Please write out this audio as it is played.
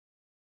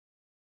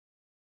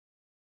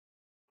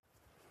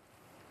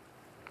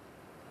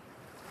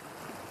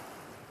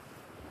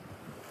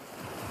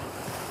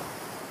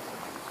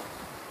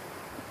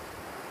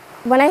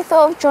When I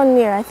thought of John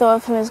Muir, I thought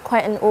of him as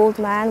quite an old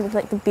man with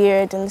like the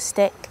beard and the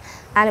stick.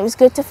 And it was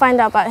good to find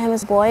out about him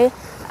as a boy,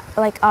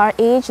 like our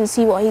age, and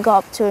see what he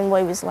got up to and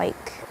what he was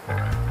like.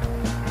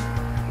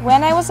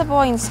 When I was a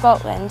boy in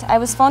Scotland, I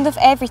was fond of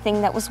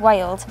everything that was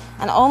wild,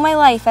 and all my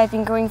life I've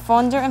been growing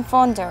fonder and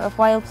fonder of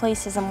wild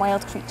places and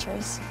wild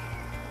creatures.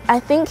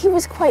 I think he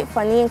was quite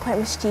funny and quite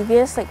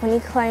mischievous, like when he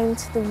climbed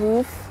the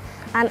roof.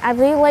 And I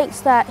really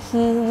liked that he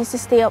used to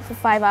stay up for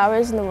 5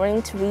 hours in the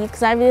morning to read,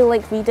 because I really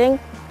like reading.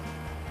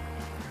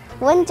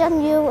 When John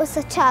Muir was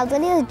a child,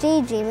 when he was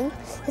daydreaming,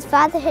 his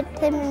father hit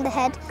him in the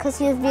head because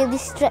he was really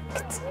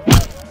strict.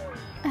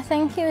 I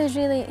think he was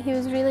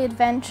really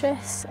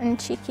adventurous and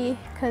cheeky,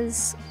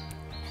 because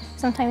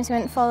sometimes he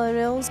wouldn't follow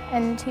rules,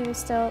 and he would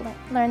still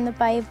learn the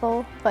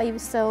Bible, but he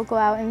would still go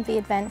out and be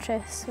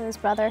adventurous with his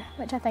brother,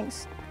 which I think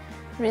is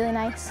really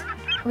nice.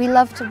 We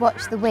love to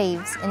watch the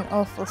waves in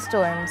awful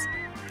storms.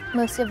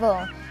 Most of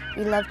all,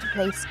 we love to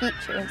play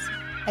Skeeters,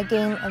 a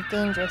game of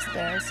dangerous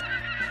dares.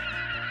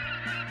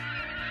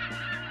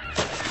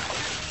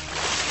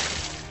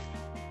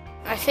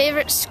 My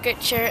favourite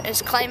scripture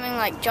is climbing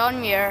like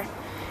John Muir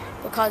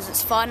because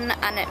it's fun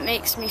and it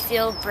makes me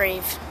feel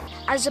brave.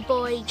 As a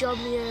boy, John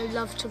Muir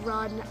loved to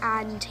run,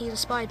 and he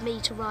inspired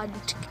me to run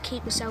to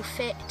keep myself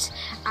fit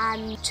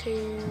and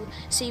to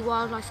see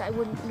wildlife that I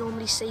wouldn't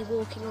normally see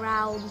walking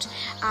around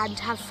and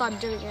have fun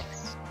doing it.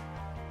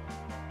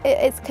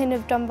 It's kind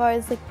of John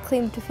Muir's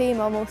claim to fame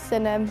almost,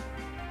 and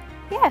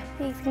yeah,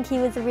 I think he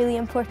was a really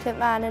important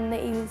man and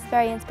that he was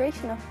very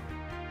inspirational.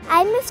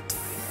 I moved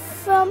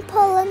from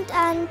Poland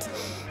and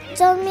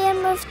John Muir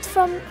moved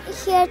from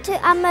here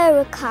to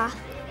America.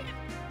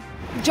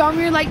 John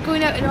Muir liked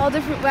going out in all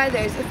different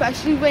weathers,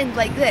 especially wind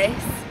like this.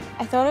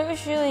 I thought it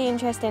was really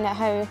interesting at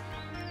how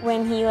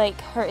when he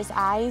hurt his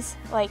eyes,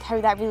 how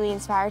that really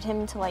inspired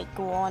him to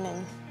go on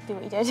and do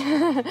what he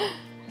did.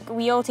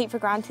 We all take for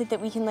granted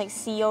that we can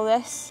see all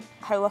this,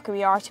 how lucky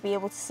we are to be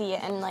able to see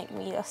it and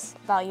made us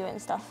value it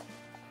and stuff.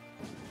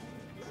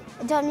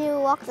 John Muir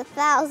walked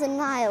 1,000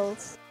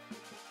 miles.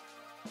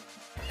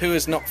 Who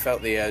has not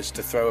felt the urge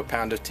to throw a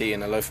pound of tea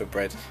and a loaf of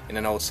bread in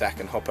an old sack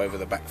and hop over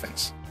the back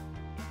fence?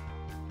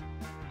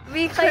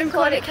 We climbed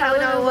Cornick Hill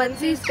in our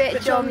onesies,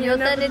 but John Muir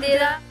didn't do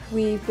that.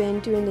 We've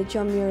been doing the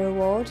John Muir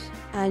Award,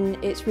 and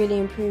it's really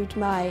improved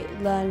my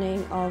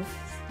learning of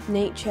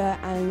nature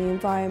and the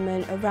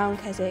environment around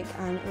Keswick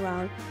and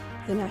around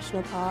the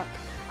national park.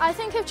 I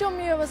think if John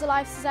Muir was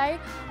alive today,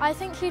 I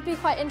think he'd be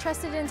quite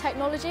interested in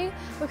technology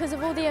because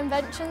of all the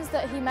inventions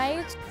that he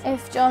made.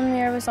 If John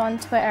Muir was on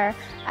Twitter,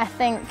 I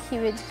think he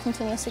would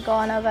continuously go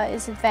on about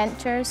his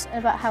adventures,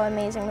 about how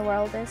amazing the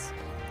world is.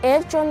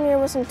 If John Muir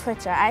was on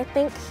Twitter, I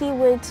think he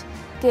would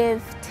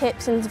give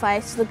tips and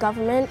advice to the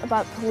government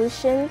about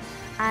pollution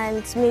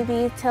and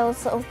maybe tell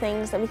us little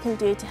things that we can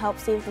do to help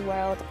save the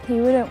world. He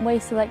wouldn't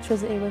waste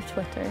electricity with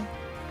Twitter.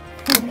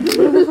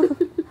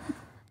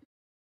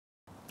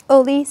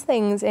 All these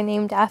things are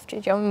named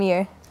after John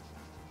Muir.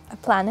 A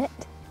planet,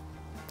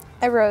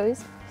 a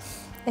rose,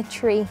 a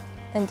tree,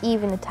 and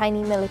even a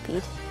tiny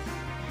millipede.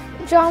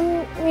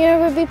 John Muir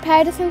would be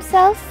proud of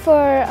himself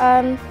for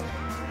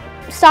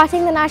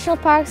starting the national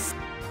parks.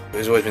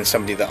 There's always been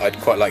somebody that I'd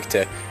quite like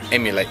to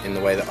emulate in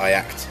the way that I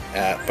act,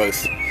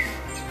 both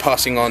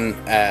passing on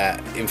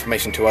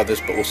information to others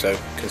but also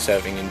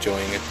conserving,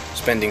 enjoying and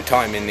spending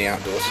time in the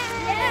outdoors.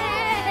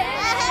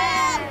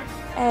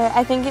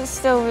 I think it's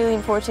still really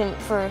important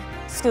for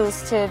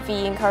schools to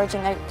be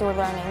encouraging outdoor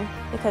learning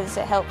because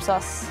it helps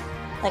us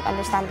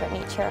understand about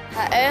nature.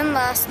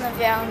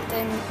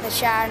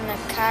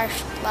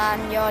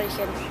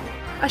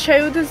 A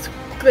child is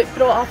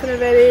brought up in a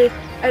very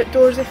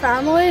outdoorsy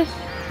family.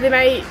 They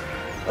might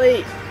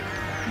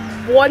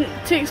want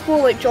to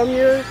explore like John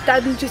Muir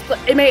did, and just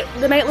they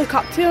might look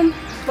up to him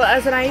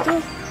as an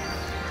idol.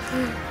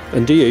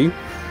 And do you?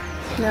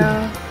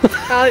 No,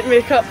 I like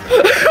makeup.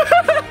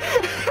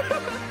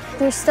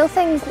 There's still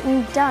things that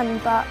need done,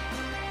 but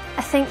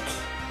I think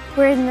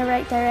we're in the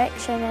right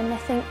direction, and I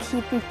think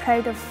he'd be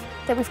proud of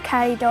that we've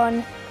carried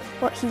on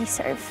what he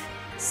sort of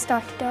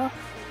started off.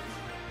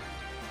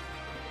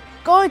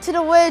 Going to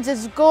the woods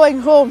is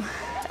going home.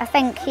 I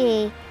think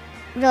he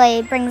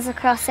really brings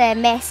across a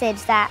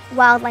message that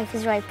wildlife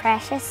is really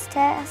precious to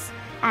us,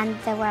 and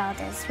the world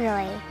is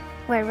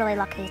we're really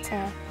lucky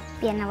to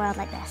be in a world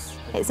like this.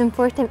 It's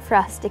important for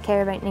us to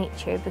care about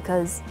nature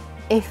because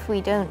if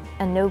we don't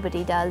and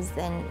nobody does,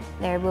 then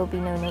there will be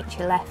no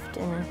nature left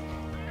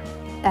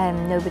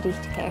and nobody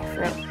to care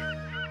for it.